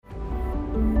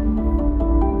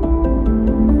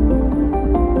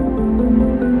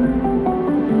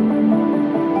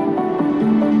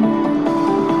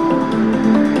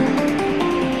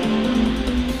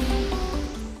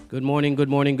morning, good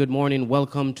morning, good morning.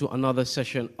 Welcome to another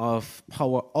session of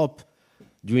Power Up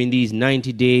during these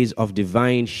 90 days of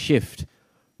divine shift,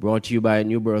 brought to you by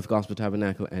New Birth Gospel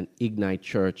Tabernacle and Ignite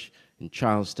Church in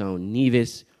Charlestown,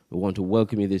 Nevis. We want to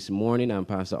welcome you this morning. I'm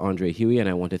Pastor Andre Huey, and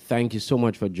I want to thank you so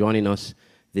much for joining us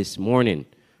this morning.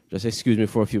 Just excuse me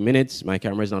for a few minutes. My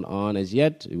camera is not on as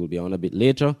yet. It will be on a bit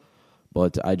later,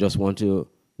 but I just want to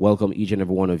welcome each and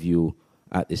every one of you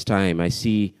at this time. I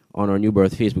see on our New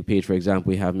Birth Facebook page, for example,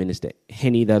 we have Minister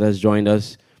Henny that has joined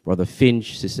us, Brother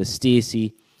Finch, Sister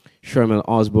Stacy, Sherman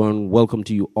Osborne. Welcome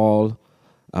to you all,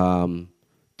 to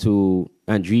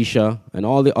Andrisha, and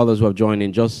all the others who have joined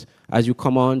in. Just as you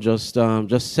come on, just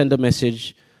send a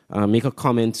message, make a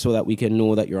comment so that we can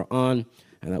know that you're on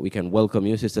and that we can welcome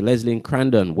you. Sister Leslie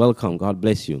Crandon, welcome. God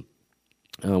bless you.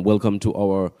 Welcome to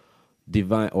our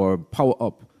divine or Power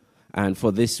Up. And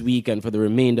for this week and for the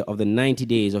remainder of the 90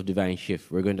 days of Divine Shift,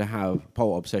 we're going to have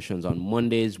Power Up sessions on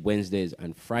Mondays, Wednesdays,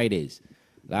 and Fridays.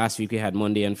 Last week we had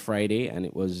Monday and Friday, and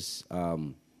it was, I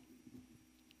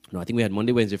think we had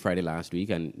Monday, Wednesday, Friday last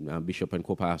week, and Bishop and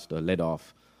co-pastor led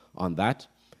off on that.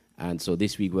 And so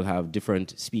this week we'll have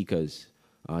different speakers.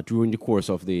 During the course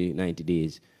of the 90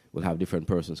 days, we'll have different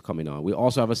persons coming on. We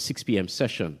also have a 6 p.m.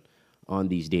 session on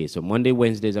these days. So Monday,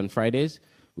 Wednesdays, and Fridays,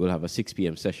 we'll have a 6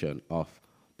 p.m. session of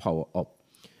Power Up.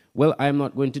 Well, I'm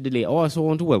not going to delay. I also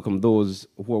want to welcome those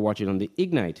who are watching on the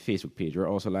Ignite Facebook page. We're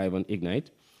also live on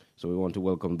Ignite, so we want to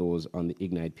welcome those on the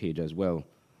Ignite page as well.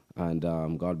 And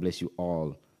God bless you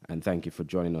all, and thank you for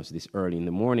joining us this early in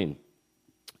the morning.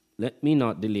 Let me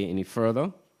not delay any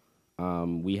further.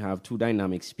 We have two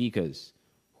dynamic speakers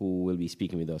who will be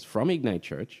speaking with us from Ignite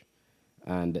Church,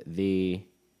 and they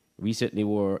recently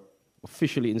were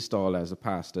officially installed as the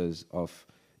pastors of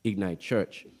Ignite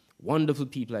Church. Wonderful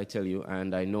people, I tell you,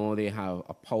 and I know they have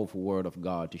a powerful word of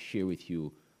God to share with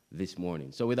you this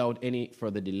morning. So without any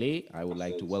further delay, I would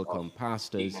like to welcome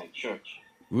Pastors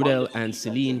Rudell and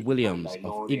Celine Williams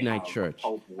of Ignite Church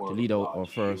to lead out our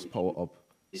first Power Up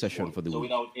session for the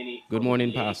week. Good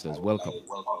morning, Pastors. Welcome.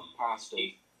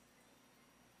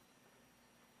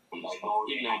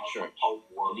 Ignite Church to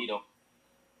lead out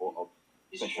Power Up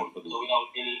session for the week.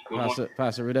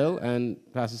 Pastor Riddell and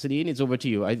Pastor Celine, it's over to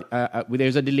you.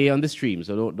 There's a delay on the stream,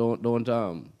 so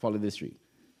don't follow the stream.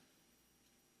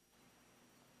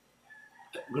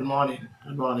 Good morning.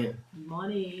 Good morning. Good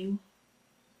morning.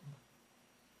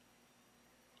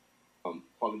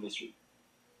 Follow the stream.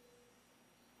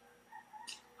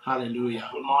 Hallelujah.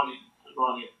 Good morning. Good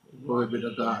morning. Glory be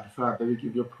to God. Father, we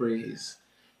give you praise.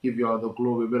 Give you all the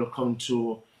glory. Welcome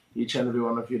to each and every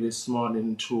one of you this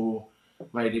morning to,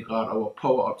 mighty God, our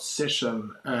Power Up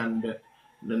session and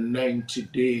the 90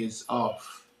 days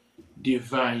of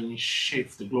divine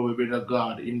shift. Glory be to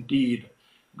God. Indeed,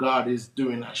 God is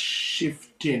doing a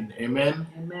shifting. Amen.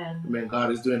 Amen. Amen.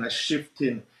 God is doing a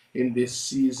shifting in this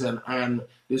season. And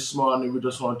this morning, we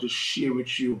just want to share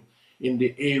with you in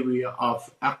the area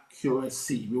of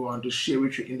accuracy. We want to share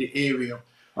with you in the area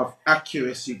of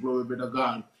accuracy. Glory be to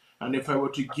God. And if I were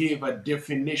to give a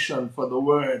definition for the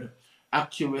word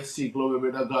accuracy, glory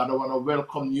be to God, I want to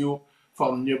welcome you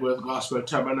from New Birth Gospel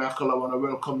Tabernacle. I want to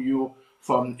welcome you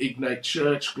from Ignite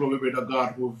Church. Glory be to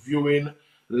God. We're viewing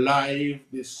live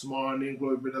this morning.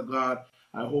 Glory be to God.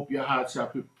 I hope your hearts are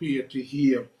prepared to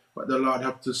hear what the Lord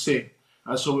has to say.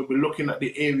 And so we'll be looking at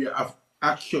the area of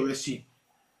accuracy.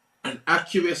 And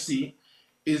accuracy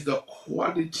is the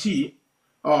quality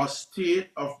or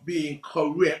state of being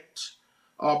correct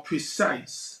or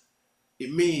precise.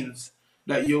 It means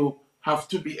that you have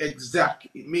to be exact.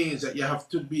 It means that you have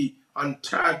to be on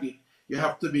target. You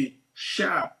have to be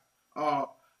sharp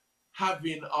or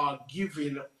having or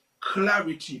giving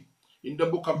clarity. In the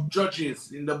book of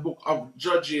Judges,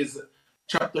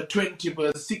 chapter 20,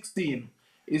 verse 16,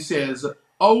 it says,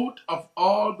 out of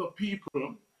all the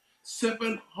people,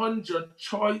 700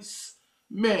 choice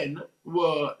men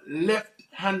were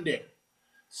left-handed.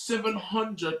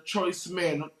 700 choice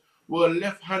men were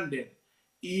left-handed.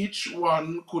 Each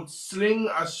one could sling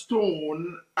a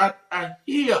stone at a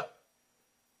ear.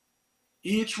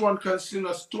 Each one can sling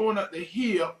a stone at the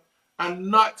ear and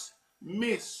not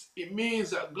miss. It means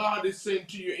that God is saying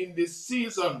to you in this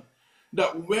season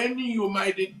that when you,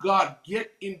 mighty God,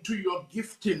 get into your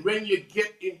gifting, when you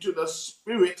get into the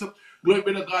spirit, glory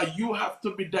be to God, you have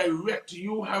to be direct.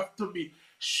 You have to be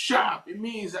sharp. It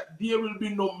means that there will be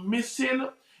no missing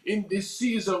in this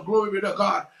season. Glory be to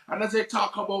God. And as I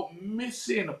talk about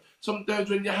missing, sometimes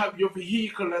when you have your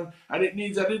vehicle and it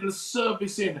needs a little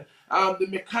servicing, the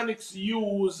mechanics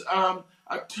use a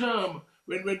term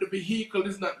when the vehicle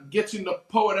is not getting the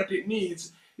power that it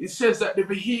needs. It says that the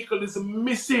vehicle is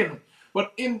missing.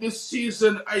 But in this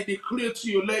season, I declare to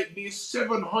you, like these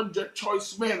 700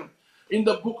 choice men in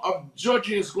the book of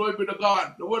Judges, glory be to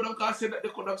God. The word of God said that they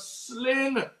could have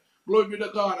slain, glory be to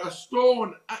God, a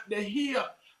stone at the heel,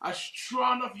 a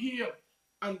strand of hair,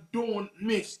 and don't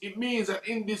miss. It means that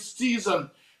in this season,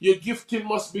 your gifting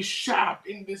must be sharp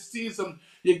in this season.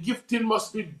 Your gifting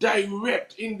must be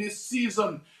direct in this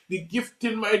season. The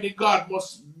gifting, mighty God,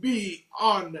 must be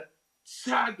on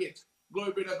target.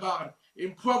 Glory be to God.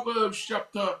 In Proverbs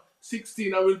chapter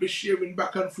 16, I will be sharing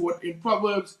back and forth. In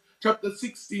Proverbs chapter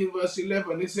 16, verse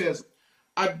 11, it says,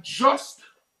 a just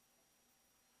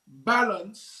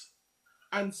balance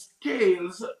and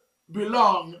scales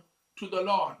belong to the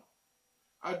Lord.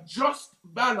 A just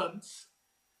balance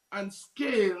and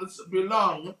scales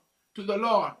belong to the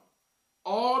Lord.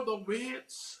 All the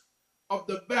weights of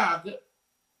the bag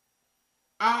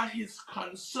are his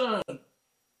concern.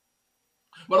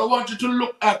 But I want you to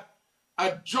look at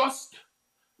a just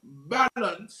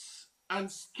balance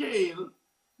and scale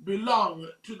belong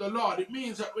to the Lord. It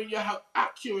means that when you have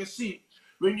accuracy,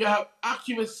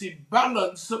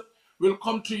 balance will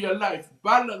come to your life.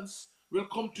 Balance will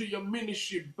come to your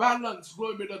ministry. Balance,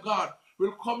 glory be to God,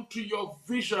 will come to your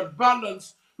vision.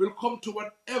 Balance will come to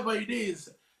whatever it is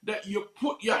that you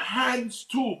put your hands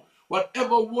to.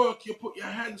 Whatever work you put your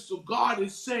hands to, God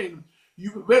is saying,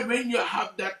 when you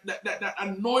have that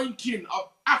anointing of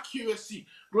accuracy,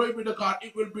 glory be to God,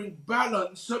 it will bring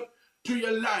balance to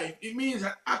your life. It means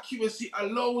that accuracy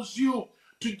allows you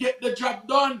to get the job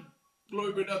done.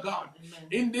 Glory be to God. Amen.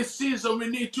 In this season, we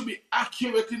need to be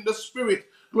accurate in the spirit.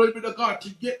 Glory be to God, to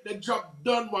get the job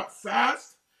done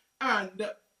fast and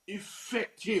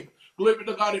effective. Glory be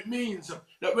to God. It means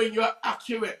that when you are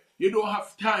accurate, you don't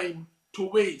have time to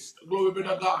waste. Glory be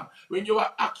to God. When you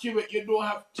are accurate, you don't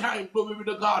have time, glory be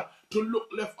to God, to look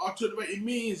left or to the right. It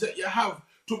means that you have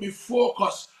to be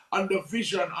focused on the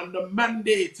vision, on the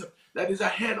mandate that is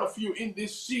ahead of you in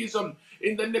this season,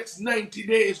 in the next 90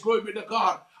 days. Glory be to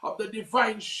God, of the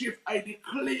divine shift. I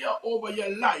declare over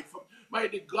your life,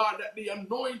 mighty God, that the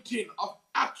anointing of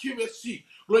accuracy,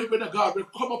 glory be to God, will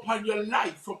come upon your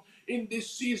life in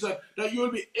this season, that you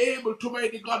will be able to,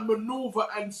 mighty God, maneuver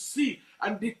and see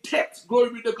and detect,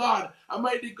 glory be to God, and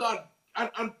mighty God,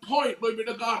 and point, glory be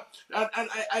to God. And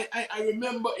I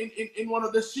remember in one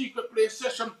of the secret place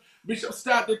sessions, Bishop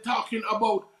started talking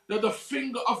about the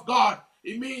finger of God.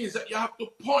 It means that you have to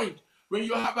point. When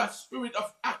you have a spirit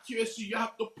of accuracy, you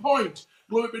have to point.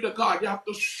 Glory be to God. You have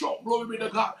to show. Glory be to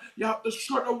God. You have to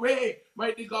show the way,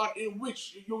 mighty God, in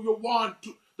which you want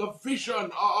to, the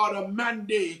vision or the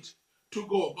mandate to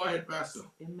go. Go ahead, Pastor.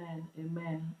 Amen.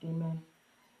 Amen. Amen.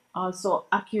 Also,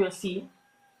 accuracy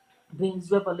brings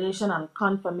revelation and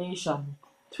confirmation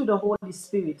through the Holy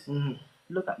Spirit.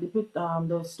 Look at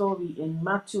the story in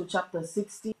Matthew chapter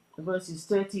 16, verses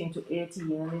 13 to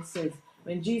 18, and it says,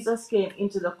 when Jesus came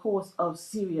into the coast of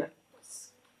Syria,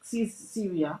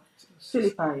 Philippi,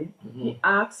 he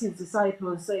asked his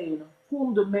disciples, saying,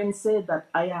 whom do men say that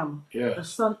I am, the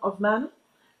Son of Man?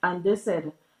 And they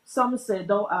said, some say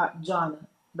thou art John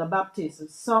the Baptist,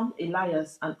 some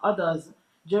Elias, and others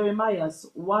Jeremiah,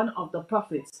 one of the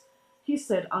prophets. He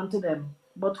said unto them,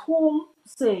 but whom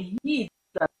say ye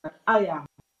that I am?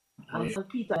 And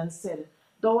Peter and said,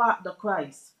 thou art the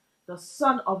Christ, the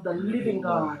Son of the living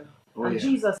God. And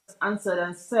Jesus answered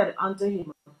and said unto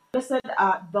him, blessed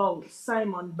art thou,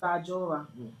 Simon Bar-Jonah,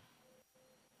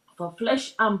 for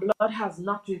flesh and blood has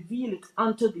not revealed it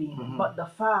unto thee, but the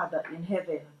Father in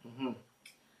heaven.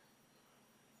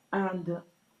 And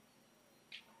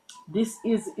this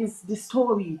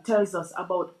story tells us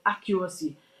about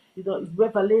accuracy,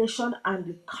 revelation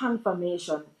and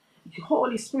confirmation. The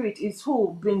Holy Spirit is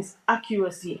who brings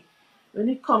accuracy. When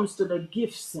it comes to the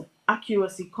gifts,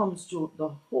 accuracy comes to the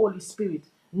Holy Spirit.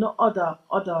 No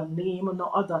other name, no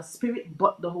other spirit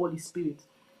but the Holy Spirit.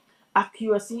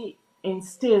 Accuracy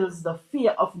instills the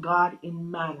fear of God in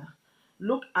man.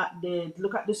 Look at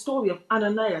the story of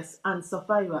Ananias and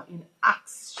Sapphira in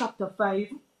Acts chapter 5,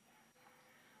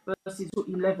 verses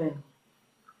 11.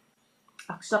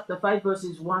 Acts chapter 5,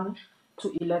 verses 1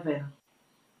 to 11.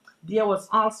 There was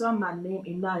also a man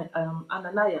named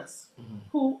Ananias,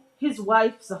 who his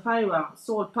wife Sapphira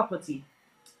sold property.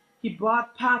 He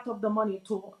brought part of the money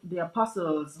to the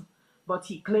apostles, but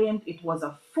he claimed it was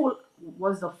the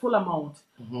full amount.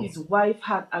 His wife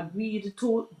had agreed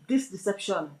to this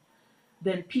deception.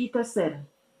 Then Peter said,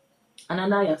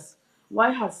 Ananias,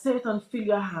 why has Satan filled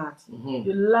your heart?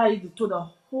 You lied to the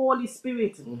Holy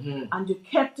Spirit and you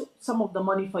kept some of the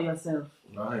money for yourself.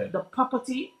 Right. The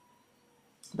property,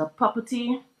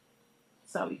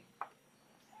 sorry,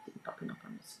 it's popping up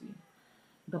on the screen.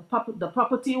 the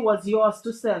property was yours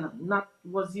to sell, not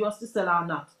was yours to sell or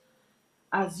not,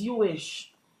 as you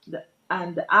wish.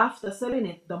 And after selling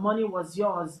it, the money was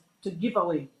yours to give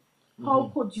away.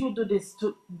 How could you do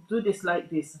this like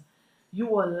this? You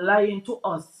were lying to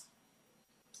us.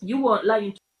 You weren't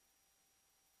lying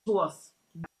to us.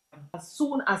 As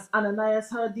soon as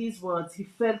Ananias heard these words, he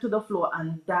fell to the floor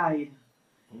and died.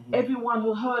 Everyone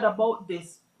who heard about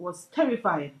this was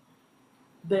terrified.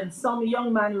 Then some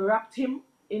young man wrapped him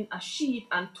in a sheet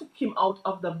and took him out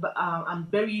of the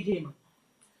and buried him.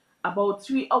 About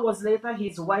 3 hours later,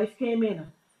 his wife came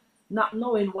in, not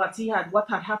knowing what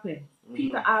had happened.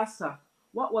 Peter asked her,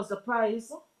 "What was the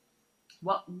price?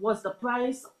 What was the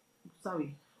price?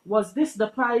 Sorry, was this the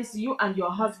price you and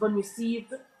your husband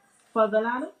received for the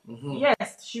land?"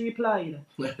 "Yes," she replied.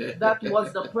 "That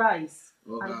was the price."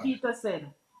 And Peter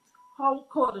said, "How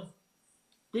could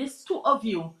these two of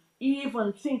you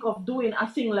even think of doing a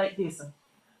thing like this,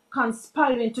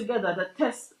 conspiring together the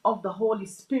test of the Holy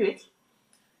Spirit?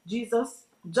 Jesus,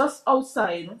 just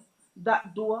outside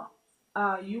that door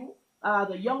you are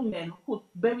the young men who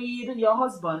buried your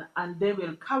husband, and they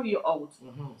will carry you out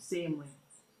same way."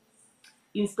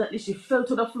 Instantly she fell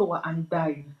to the floor and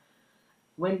died.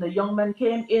 When the young men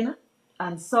came in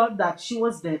and saw that she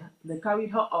was dead, they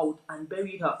carried her out and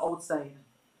buried her outside.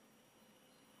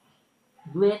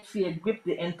 Great fear gripped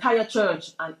the entire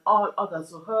church and all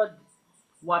others who heard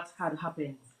what had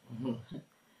happened.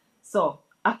 So,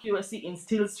 accuracy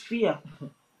instills fear.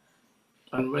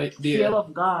 And right Fear there,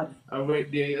 of God. and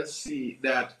right there you see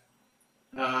that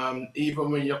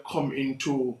even when you come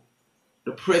into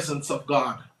the presence of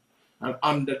God and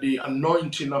under the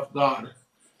anointing of God,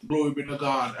 glory be to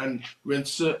God, and when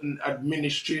certain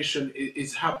administration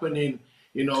is happening,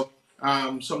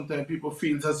 sometimes people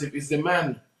feel as if it's the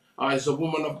man or it's a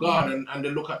woman of God, and they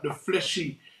look at the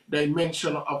fleshy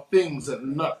dimension of things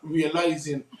and not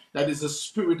realizing that it's the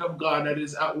Spirit of God that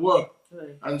is at work.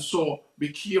 Right. And so be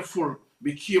careful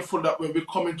that when we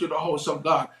come into the house of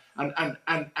God and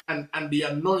the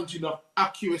anointing of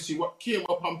accuracy, what came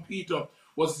upon Peter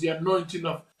was the anointing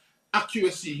of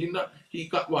accuracy. He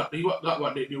got what? He got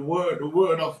what? The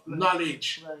word of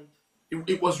knowledge. Right.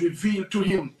 It was revealed to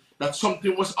him that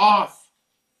something was off.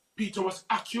 Peter was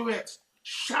accurate,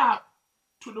 sharp,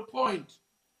 to the point.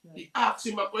 Right. He asked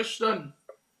him a question.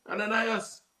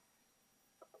 Ananias,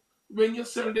 when you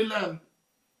sell the land,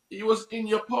 it was in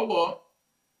your power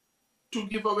to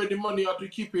give away the money or to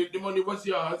keep it. The money was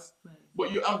yours. Right.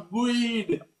 But you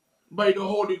agreed by the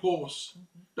Holy Ghost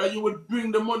that you would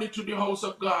bring the money to the house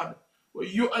of God. But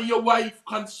you and your wife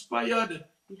conspired.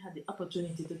 He had the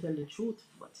opportunity to tell the truth.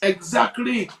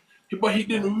 Exactly. But he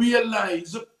didn't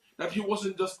realize that he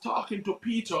wasn't just talking to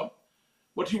Peter,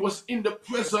 but he was in the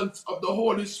presence of the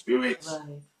Holy Spirit.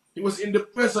 Right. He was in the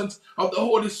presence of the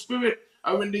Holy Spirit.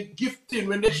 And when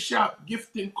the sharp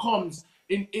gifting comes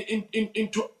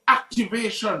into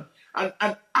activation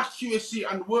and accuracy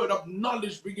and word of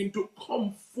knowledge begin to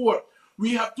come forth,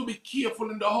 we have to be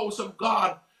careful in the house of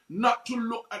God not to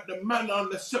look at the man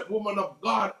and the woman of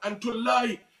God and to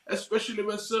lie, especially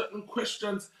when certain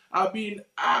questions are being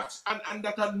asked and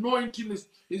that anointing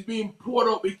is being poured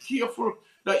out. Be careful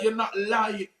that you're not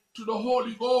lying to the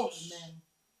Holy Ghost. Amen.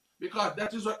 Because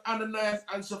that is what Ananias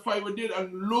and Sapphira did.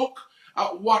 And look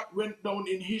at what went down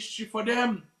in history for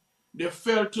them. They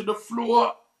fell to the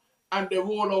floor and they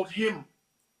rolled out him.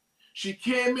 She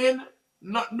came in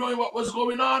not knowing what was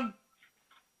going on.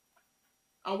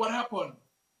 And what happened?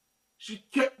 She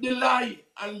kept the lie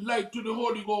and lied to the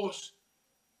Holy Ghost.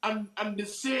 And the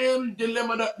same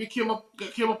dilemma that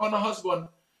came upon her husband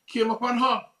came upon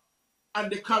her.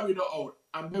 And they carried her out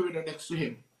and buried her next to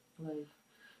him. Right.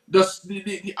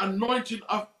 The anointing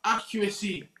of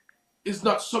accuracy is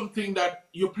not something that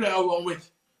you play around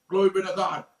with. Glory be to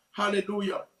God.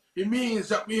 Hallelujah. It means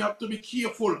that we have to be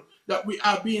careful that we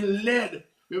are being led.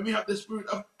 When we have the spirit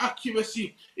of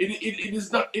accuracy, it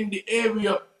is not in the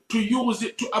area to use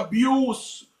it to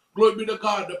abuse. Glory be to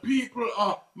God. The people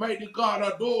are mighty God,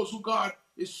 are those who God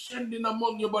is sending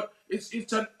among you, but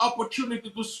it's an opportunity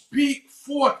to speak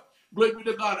forth. Glory be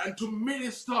to God, and to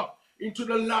minister into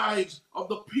the lives of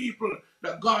the people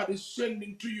that God is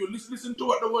sending to you. Listen to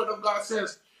what the word of God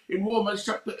says in Romans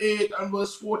chapter 8 and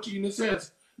verse 14. It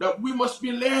says that we must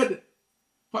be led.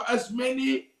 For as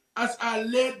many as are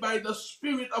led by the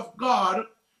Spirit of God,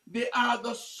 they are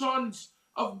the sons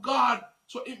of God.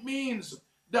 So it means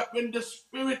that when the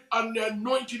Spirit and the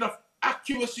anointing of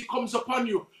accuracy comes upon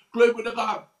you, glory be to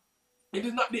God, it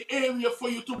is not the area for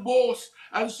you to boast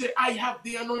and say, I have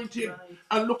the anointing, right,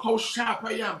 and look how sharp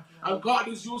I am, right, and God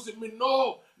is using me.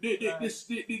 No, the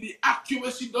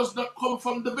accuracy does not come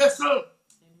from the vessel.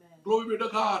 Glory be to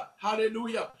God.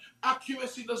 Hallelujah.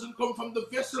 Accuracy doesn't come from the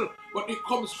vessel, but it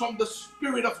comes from the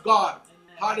Spirit of God.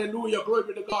 Hallelujah. Glory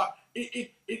be to God.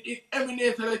 It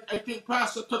emanated, I think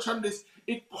Pastor touched on this.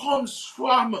 It comes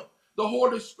from the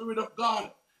Holy Spirit of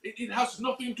God. It has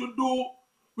nothing to do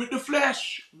with the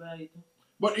flesh, Right.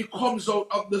 but it comes out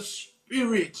of the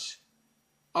Spirit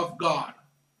of God.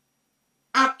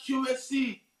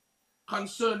 Accuracy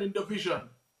concerning the vision.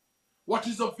 What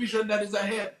is the vision that is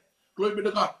ahead? Glory be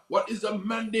to God. What is the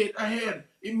mandate ahead?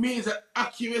 It means that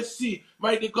accuracy,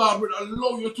 mighty God, will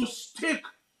allow you to stick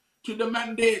to the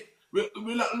mandate, will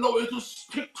allow you to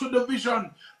stick to the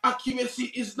vision. Accuracy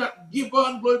is not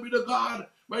given, glory be to God,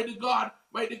 mighty God,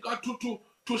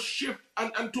 to shift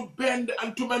and to bend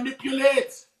and to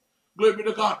manipulate. Glory be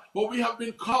to God. But we have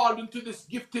been called into this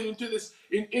gifting,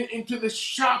 into this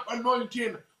sharp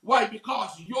anointing. Why?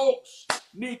 Because yokes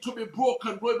need to be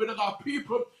broken. Glory be to God.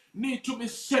 People need to be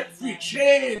set free.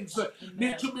 Chains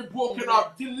need to be broken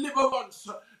up. Deliverance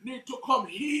need to come.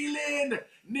 Healing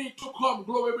need to come.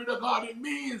 Glory be to God. It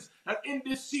means that in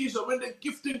this season, when the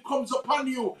gifting comes upon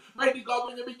you, mighty God,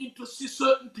 when you begin to see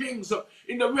certain things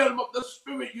in the realm of the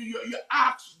spirit, you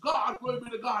ask God, glory be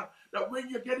to God, that when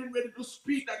you're getting ready to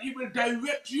speak, that He will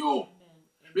direct you.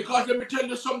 Because let me tell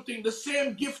you something, the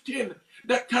same gifting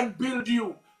that can build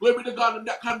you, glory be to God, and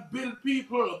that can build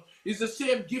people is the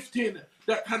same gifting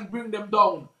that can bring them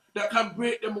down, that can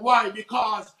break them. Why?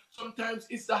 Because sometimes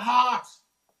it's the heart.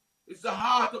 It's the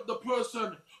heart of the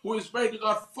person who is, mighty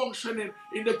God, functioning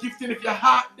in the gifting. If your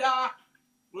heart dark,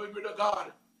 glory be to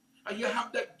God, and you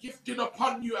have that gifting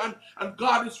upon you, and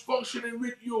God is functioning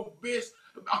with you based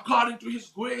according to His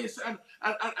grace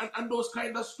and those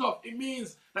kind of stuff. It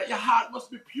means that your heart must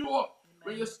be pure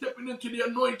when you're stepping into the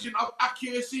anointing of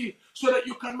accuracy, so that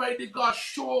you can, mighty God,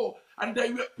 show and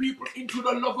direct people into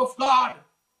the love of God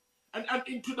and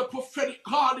into the prophetic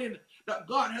calling that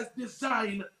God has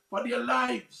designed for their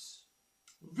lives.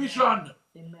 Vision,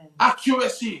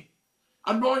 accuracy,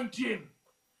 anointing,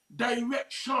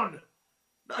 direction.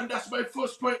 And that's my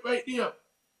first point right here.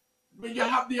 When you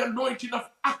have the anointing of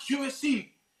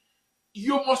accuracy,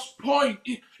 you must point.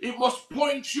 It must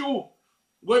point you.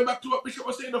 Going back to what Bishop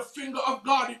was saying, the finger of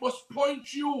God, it must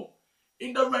point you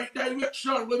in the right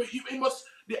direction.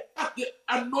 The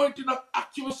anointing of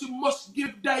accuracy must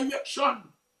give direction.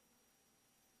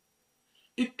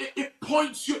 It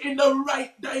points you in the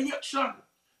right direction.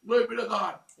 Glory be to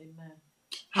God. Amen.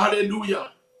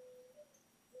 Hallelujah.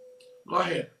 Go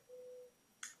ahead.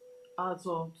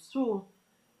 Also, through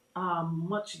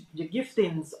much the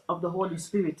giftings of the Holy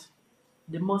Spirit,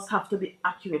 they must have to be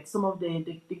accurate. Some of the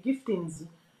giftings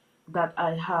that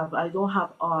I have, I don't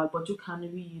have all, but you can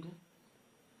read.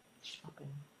 Okay.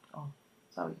 Oh,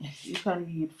 sorry. You can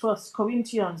read 1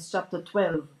 Corinthians chapter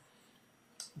 12,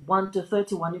 1 to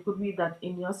 31. You could read that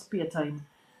in your spare time.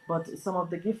 But some of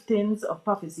the giftings of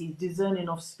prophecy, discerning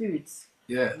of spirits,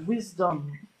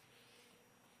 wisdom,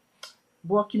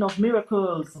 working of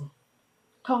miracles,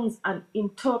 tongues and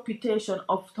interpretation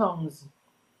of tongues.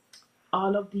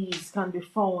 All of these can be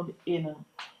found in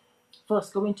 1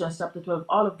 Corinthians chapter 12.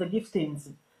 All of the giftings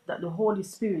that the Holy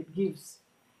Spirit gives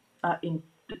are in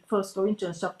 1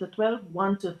 Corinthians chapter 12,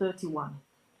 1 to 31.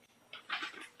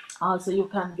 Also, you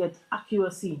can get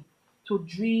accuracy to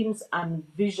dreams and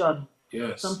vision.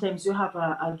 Yes. Sometimes you have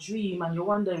a dream and you're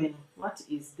wondering, what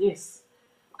is this?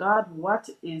 God, what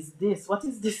is this? What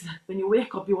is this? When you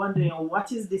wake up, you're wondering,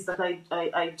 what is this that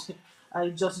I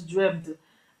just dreamt?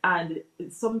 And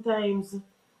sometimes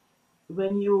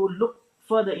when you look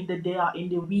further in the day or in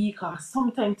the week or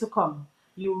sometime to come,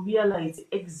 you realize the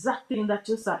exact thing that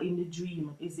you saw in the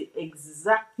dream is the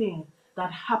exact thing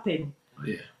that happened.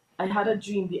 Yeah. I had a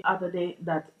dream the other day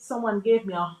that someone gave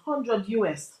me 100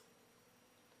 US,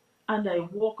 and I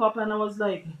woke up and I was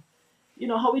like, you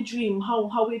know how we dream, how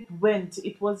it went.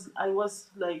 I was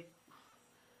like,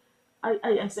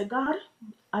 I said, God,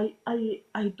 I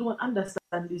don't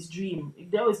understand this dream.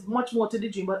 There is much more to the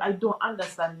dream, but I don't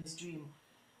understand this dream.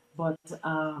 But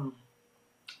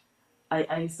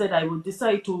I said I would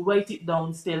decide to write it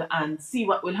down still and see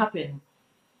what will happen.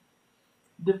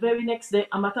 The very next day,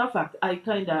 a matter of fact, I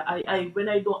when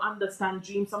I don't understand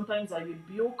dreams, sometimes I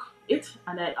rebuke it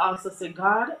and I also say,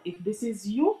 God, if this is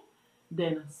you,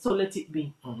 then so let it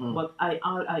be. But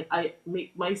I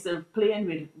make myself playing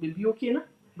with rebuking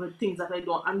with things that I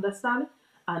don't understand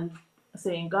and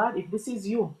saying, God, if this is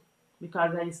you,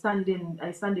 because I stand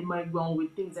in my ground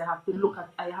with things I have to look at.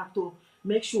 I have to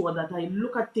make sure that I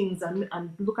look at things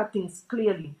and look at things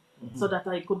clearly, so that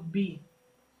I could be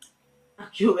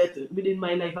accurate within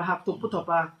my life. I have to put up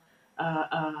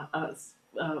a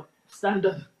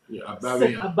standard Yeah, a set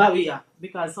barrier. a barrier,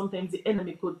 because sometimes the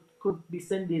enemy could be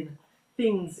sending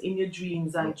things in your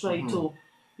dreams and try Mm-hmm. to,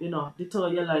 deter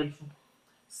your life.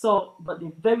 So, but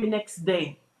the very next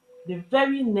day,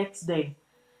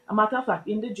 a matter of fact,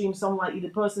 in the dream,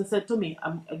 the person said to me,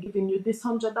 I'm giving you this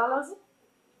 $100,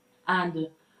 and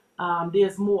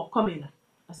there's more coming.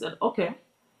 I said, okay.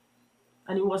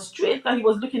 And it was straight, and he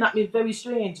was looking at me very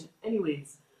strange.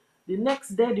 Anyways, the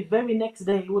very next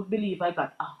day, you would believe I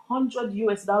got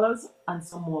 $100 and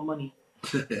some more money.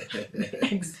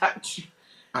 Exactly.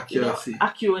 Accuracy.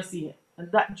 Accuracy.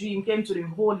 And that dream came to the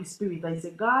Holy Spirit. I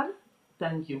said, God,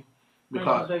 thank you. Thank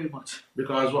you very much.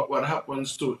 Because what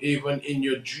happens to even in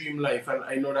your dream life, and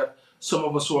I know that some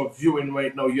of us who are viewing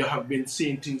right now, you have been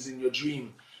seeing things in your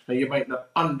dream, and you might not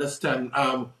understand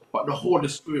what the Holy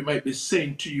Spirit might be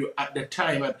saying to you at the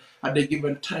time, at the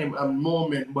given time and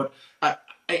moment. But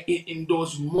in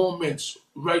those moments,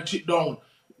 write it down.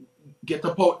 Get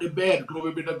up out the bed,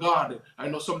 glory be to God. I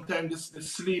know sometimes the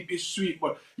sleep is sweet,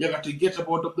 but you got to get up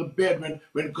out of the bed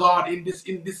when God in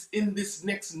this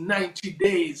next 90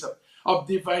 days of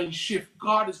divine shift,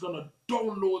 God is gonna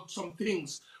download some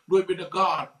things, glory be to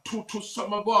God, to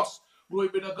some of us. Glory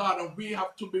be to God, and we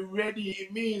have to be ready.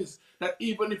 It means that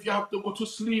even if you have to go to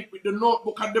sleep with the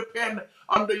notebook and the pen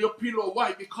under your pillow,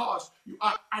 why? Because you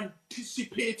are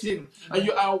anticipating and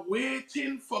you are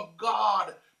waiting for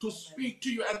God to speak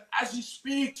to you. And as He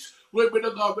speaks, glory be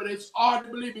to God, whether it's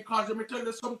audibly, because let me tell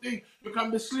you something, you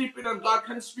can be sleeping and God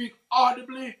can speak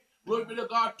audibly. Glory be to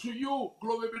God to you.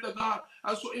 Glory be to God.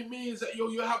 And so it means that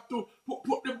you have to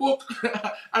put the book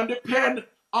and the pen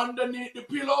underneath the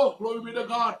pillow. Glory be to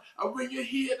God. And when you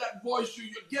hear that voice, you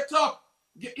get up.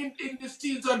 Get in this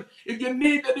season. If you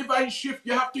need the divine shift,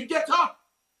 you have to get up.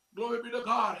 Glory be to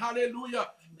God. Hallelujah.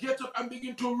 Get up and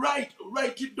begin to write.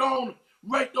 Write it down.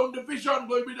 Write down the vision.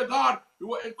 Glory be to God. We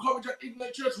will encourage at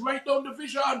Ignite Church. Write down the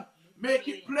vision. Make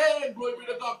it plain. Glory be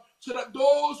to God. So that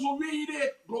those who read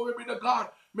it, glory be to God,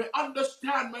 may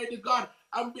understand, mighty God,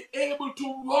 and be able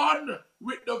to run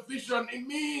with the vision. It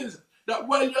means that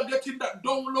while you're getting that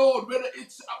download,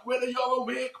 whether you're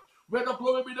awake, whether,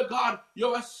 glory be to God,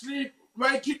 you're asleep,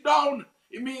 write it down.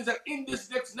 It means that in this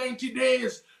next 90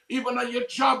 days, even on your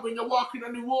job, when you're walking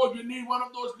on the road, you need one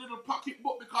of those little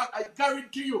pocketbook, because I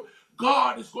guarantee you,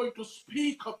 God is going to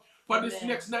speak for this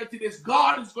next 90 days.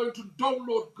 God is going to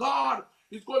download. God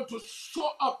is going to show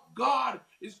up. God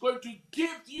is going to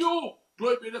give you,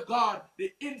 glory be to God,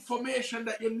 the information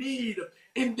that you need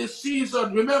in this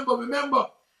season. Remember,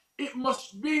 it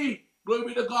must be, glory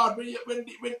be to God,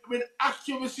 when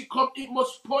accuracy comes, it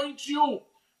must point you,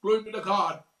 glory be to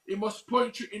God. It must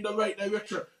point you in the right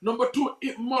direction. Number two,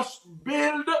 it must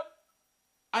build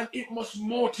and it must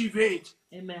motivate.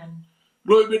 Amen.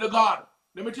 Glory be to God.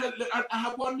 Let me tell you, I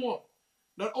have one more.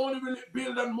 Not only will it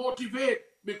build and motivate,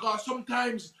 because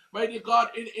sometimes, mighty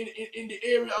God, in the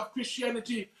area of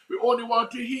Christianity, we only want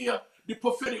to hear the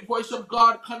prophetic voice of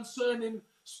God concerning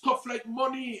stuff like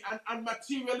money and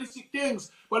materialistic things.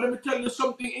 But let me tell you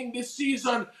something, in this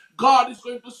season, God is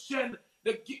going to send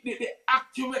the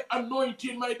accurate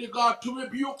anointing, mighty God, to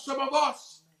rebuke some of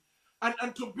us.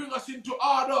 And to bring us into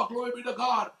order, glory be to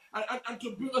God, and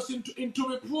to bring us into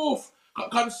reproof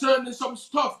concerning some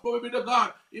stuff, glory be to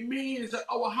God. It means that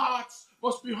our hearts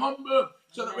must be humble,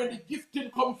 so that when the gifting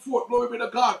come forth, glory be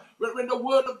to God, when the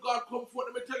word of God come forth,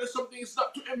 let me tell you something, it's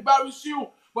not to embarrass you,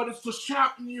 but it's to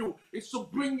sharpen you. It's to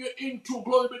bring you into,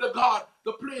 glory be to God,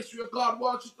 the place where God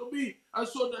wants you to be. And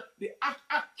so the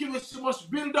accuracy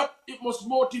must build up, it must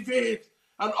motivate,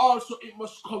 and also it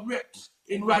must correct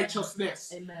in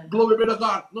righteousness. Amen. Glory be to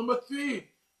God. Number three,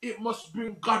 it must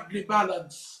bring godly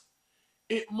balance.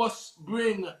 It must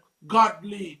bring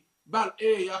godly balance.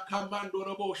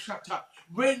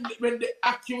 When the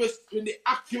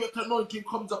accurate anointing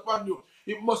comes upon you,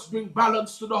 it must bring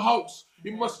balance to the house.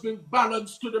 It must bring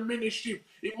balance to the ministry.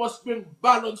 It must bring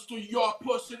balance to your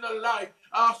personal life.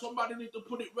 Somebody need to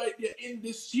put it right there in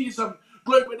this season.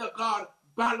 Glory be to God.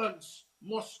 Balance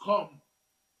must come.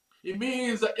 It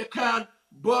means that you can't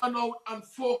burn out and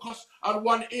focus on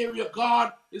one area.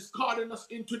 God is calling us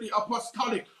into the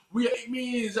apostolic, where it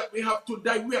means that we have to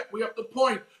direct, we have to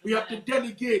point, we have to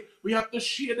delegate, we have to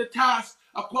share the task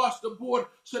across the board,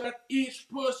 so that each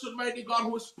person, mighty God,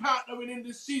 who is partnering in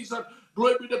this season,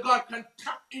 glory be to God, can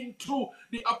tap into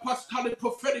the apostolic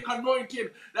prophetic anointing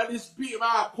that is being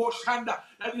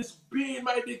that is being,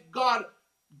 mighty God,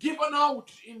 given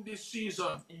out in this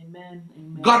season. Amen.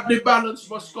 Amen. Godly balance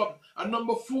must come. And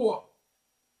number four,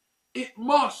 it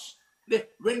must,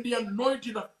 when the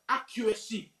anointing of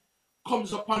accuracy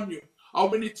comes upon you, or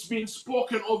when it's being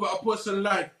spoken over a person's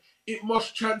life, it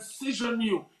must transition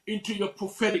you into your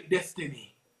prophetic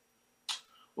destiny.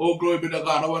 Oh, glory be to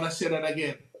God. I want to say that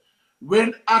again.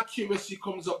 When accuracy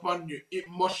comes upon you, it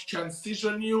must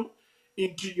transition you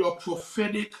into your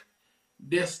prophetic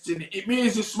destiny. It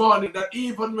means this morning that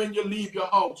even when you leave your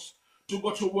house to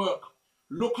go to work,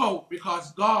 look out,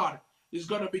 because God is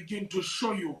going to begin to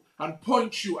show you and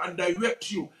point you and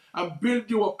direct you and build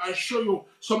you up and show you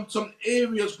some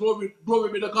areas, glory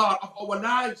be to God, of our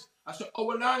lives. I said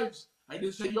our lives. I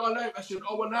didn't say your life. I said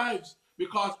our lives,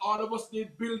 because all of us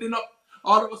need building up.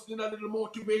 All of us need a little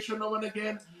motivation now and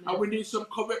again, and we need some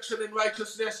correction in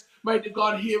righteousness. Mighty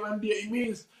God, here and there. It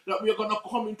means that we are going to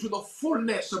come into the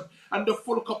fullness and the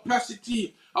full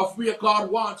capacity of where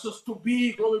God wants us to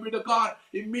be. Glory be to God.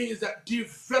 It means that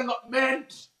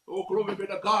development. Oh, glory be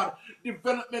to God.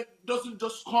 Development doesn't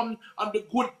just come on the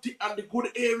good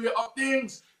area of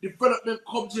things. Development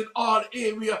comes in all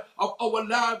area of our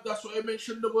life. That's why I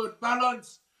mentioned the word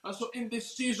balance. And so in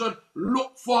this season,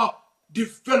 look for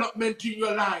development in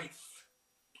your life.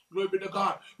 Glory be to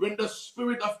God. When the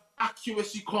spirit of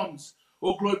accuracy comes,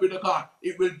 oh, glory be to God,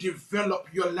 it will develop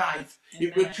your life. Amen.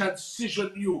 It will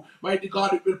transition you. Mighty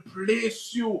God, it will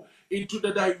place you into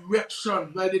the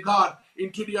direction, mighty God,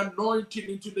 into the anointing,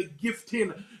 into the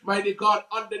gifting, mighty God,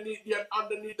 underneath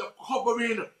the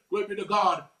covering, glory be to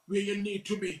God, where you need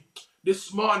to be.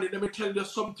 This morning, let me tell you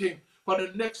something. For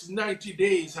the next 90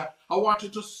 days, I want you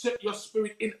to set your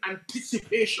spirit in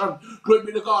anticipation, glory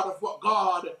be to God, of what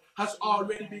God has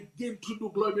already begun to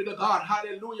do. Glory be to God.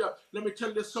 Hallelujah. Let me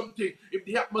tell you something. If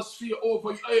the atmosphere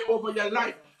over your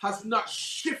life has not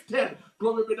shifted,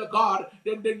 glory be to God,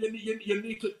 then you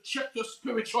need to check your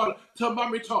spiritual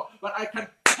thermometer. But I can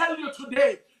tell you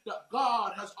today that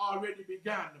God has already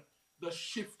begun the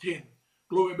shifting.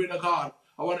 Glory be to God.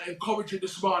 I want to encourage you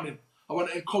this morning.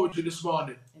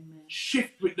 Amen.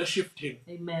 Shift with the shifting.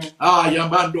 Amen.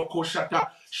 Yamando Koshata.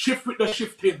 Shift with the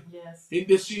shifting. Yes. In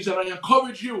this season, I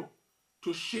encourage you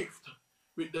to shift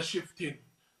with the shifting.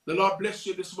 The Lord bless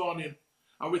you this morning.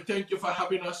 And we thank you for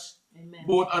having us. Amen.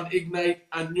 Both on Ignite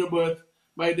and New Birth.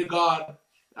 Mighty God,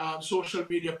 social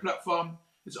media platform.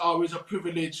 It's always a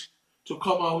privilege to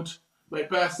come out, my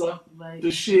pastor, right, to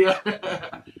share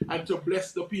and to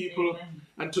bless the people. Amen.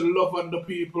 And to love on the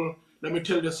people. Let me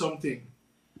tell you something.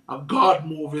 A God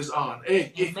move is on.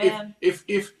 Hey, if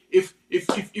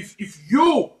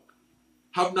you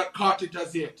have not caught it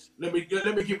as yet, let me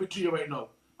give it to you right now.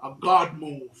 A God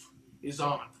move is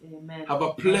on. Amen. Have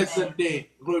a pleasant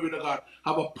day. Glory be to God.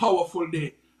 Have a powerful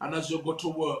day. And as you go to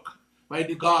work,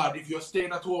 mighty God, if you're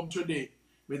staying at home today,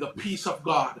 may the peace of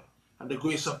God and the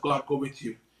grace of God go with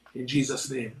you. In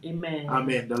Jesus' name. Amen.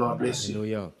 Amen. The Lord bless you.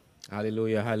 Hallelujah.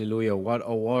 Hallelujah. Hallelujah. What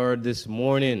a word this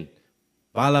morning.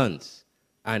 Balance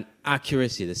and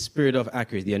accuracy, the spirit of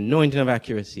accuracy, the anointing of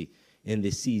accuracy in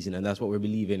this season. And that's what we're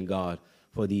believing God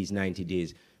for these 90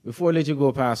 days. Before I let you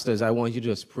go, pastors, I want you to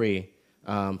just pray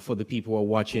for the people who are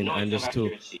watching and just to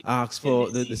ask for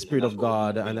the Spirit of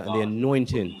God and the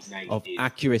anointing of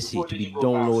accuracy to be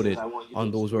downloaded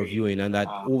on those who are viewing, and that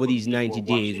over these 90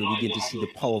 days we'll begin to see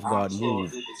the power of God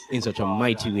move in such a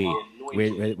mighty way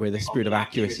where the spirit of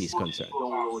accuracy is concerned.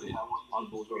 Downloaded on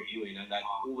those who are viewing, and that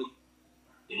over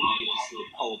you begin to see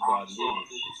the power of God move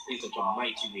in such a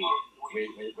mighty way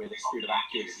where the spirit of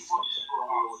accuracy is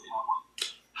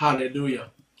concerned.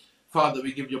 Hallelujah. Father,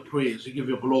 we give you praise, we give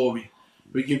you glory,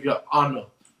 we give you honor.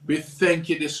 We thank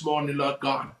you this morning, Lord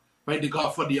God. Mighty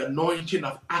God, for the anointing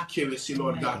of accuracy,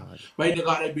 Lord God. Mighty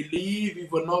God, I believe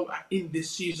even now in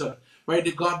this season,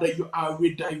 mighty God, that you are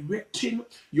redirecting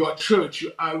your church.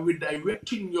 You are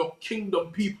redirecting your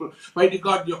kingdom people. Mighty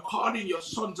God, you're calling your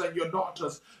sons and your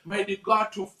daughters, mighty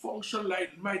God, to function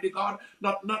like, mighty God,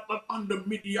 not under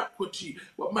mediocrity,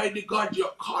 but mighty God,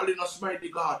 you're calling us, mighty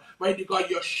God. Mighty God,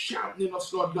 you're sharpening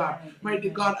us, Lord God. Mighty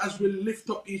God, as we lift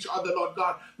up each other, Lord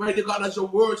God. Mighty God, as the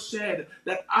word said,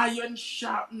 that iron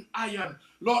sharpen iron.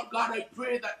 Lord God, I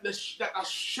pray that that a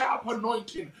sharp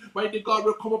anointing, mighty God,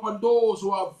 will come upon those who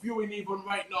are viewing even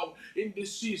right now in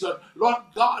this season. Lord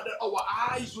God, that our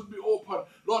eyes will be open,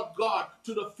 Lord God,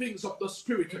 to the things of the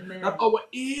Spirit. Amen. That our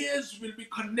ears will be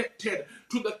connected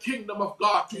to the kingdom of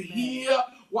God, to hear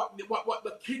what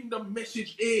the kingdom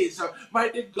message is.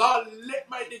 Mighty God, let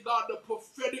mighty God the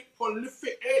prophetic,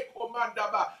 prolific,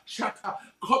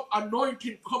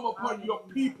 anointing come upon your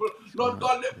people. Lord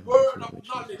God, let word of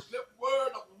knowledge, let word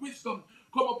of wisdom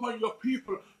come upon your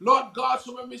people. Lord God,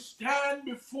 so when we stand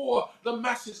before the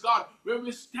masses, God, when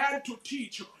we stand to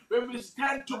teach, when we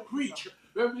stand to preach,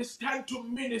 when we stand to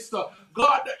minister,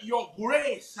 God, that your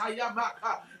grace,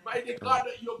 mighty God,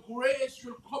 that your grace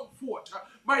will come forth,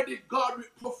 mighty God,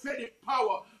 with prophetic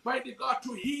power, mighty God,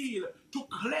 to heal, to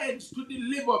cleanse, to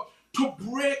deliver, to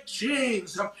break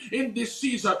chains in this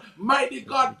season. Mighty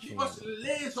God, give us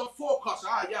laser focus.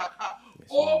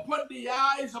 Open the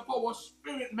eyes of our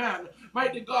spirit, man,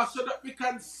 mighty God, so that we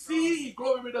can see,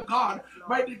 glory be to God,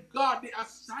 mighty God, the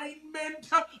assignment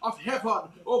of heaven.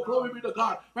 Oh, glory be to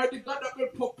God, mighty God, that will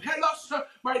propel us,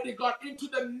 mighty God, into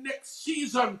the next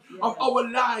season of our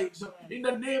lives. In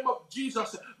the name of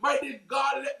Jesus, mighty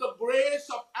God, let the grace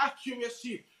of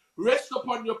accuracy rest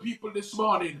upon your people this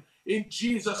morning. In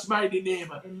Jesus' mighty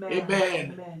name,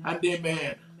 amen and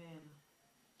amen.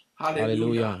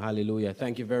 Hallelujah, hallelujah.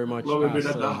 Thank you very much, Glory be to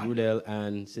Pastor God. Rudel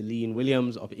and Celine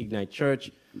Williams of Ignite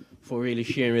Church, for really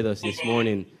sharing with us this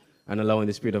morning and allowing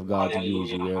the Spirit of God to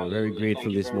use you. We are very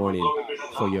grateful this morning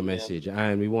for your message.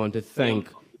 And we want to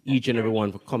thank each and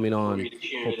everyone for coming on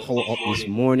for Power Up this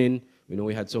morning. We know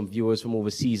we had some viewers from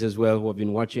overseas as well who have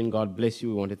been watching. God bless you.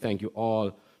 We want to thank you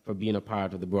all for being a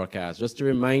part of the broadcast. Just to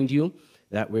remind you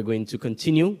that we're going to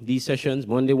continue these sessions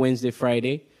Monday, Wednesday,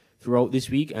 Friday, throughout this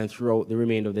week and throughout the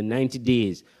remainder of the 90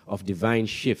 days of divine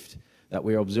shift that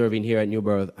we're observing here at New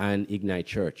Birth and Ignite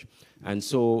Church. And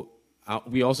so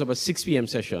we also have a 6 p.m.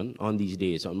 session on these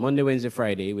days. On Monday, Wednesday,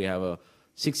 Friday, we have a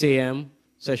 6 a.m.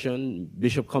 session.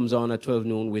 Bishop comes on at 12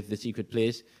 noon with The Secret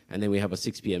Place, and then we have a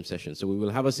 6 p.m. session. So we will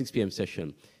have a 6 p.m.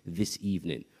 session this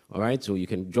evening. All right, so you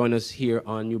can join us here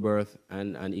on New Birth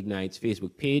and Ignite's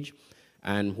Facebook page,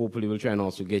 and hopefully we'll try and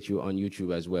also get you on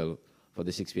YouTube as well for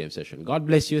the 6 p.m. session. God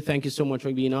bless you. Thank you so much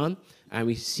for being on. And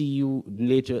we see you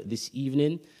later this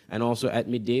evening and also at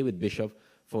midday with Bishop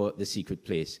for The Secret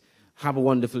Place. Have a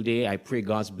wonderful day. I pray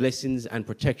God's blessings and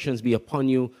protections be upon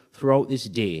you throughout this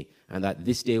day, and that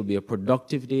this day will be a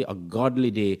productive day, a godly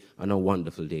day, and a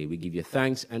wonderful day. We give you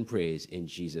thanks and praise in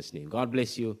Jesus' name. God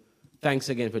bless you. Thanks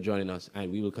again for joining us,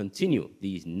 and we will continue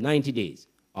these 90 days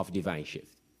of divine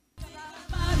shift.